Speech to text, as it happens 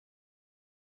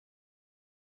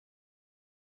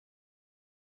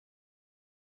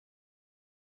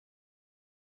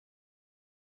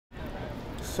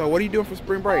So what are you doing for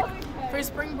spring break? For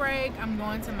spring break, I'm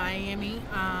going to Miami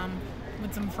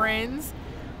with some friends.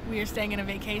 We are staying in a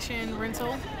vacation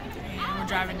rental and we're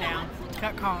driving down.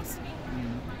 Cut costs.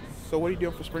 So what are you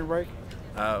doing for spring break?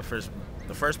 For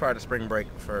the first part of spring break,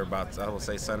 for about, I would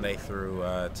say, Sunday through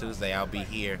Tuesday, I'll be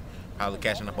here, probably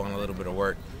catching up on a little bit of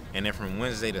work. And then from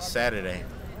Wednesday to Saturday,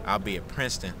 I'll be at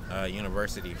Princeton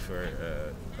University for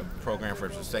a program for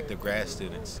prospective grad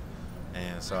students.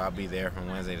 And so I'll be there from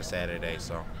Wednesday to Saturday.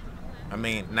 So, I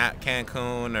mean, not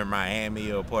Cancun or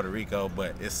Miami or Puerto Rico,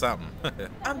 but it's something.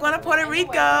 I'm going to Puerto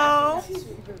Rico.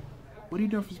 What are you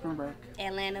doing for spring break?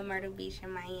 Atlanta, Myrtle Beach,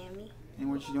 and Miami.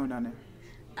 And what you doing down there?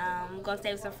 I'm going to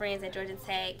stay with some friends at Georgia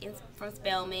Tech and from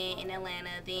Spelman in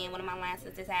Atlanta. Then one of my line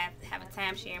sisters have a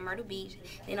timeshare in Myrtle Beach.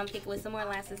 Then I'm kicking with some more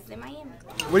line sisters in Miami.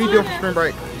 What are you doing for spring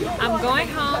break? I'm going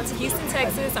home to Houston,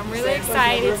 Texas. I'm really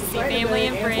excited to see family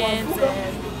and friends.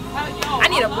 And I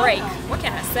need a break. What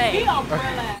can I say?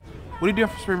 What are you doing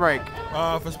for spring break?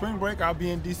 For spring break, I'll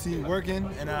be in D.C. working,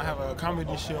 and I'll have a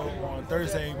comedy show on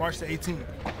Thursday, March the 18th.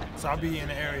 So I'll be in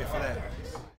the area for that.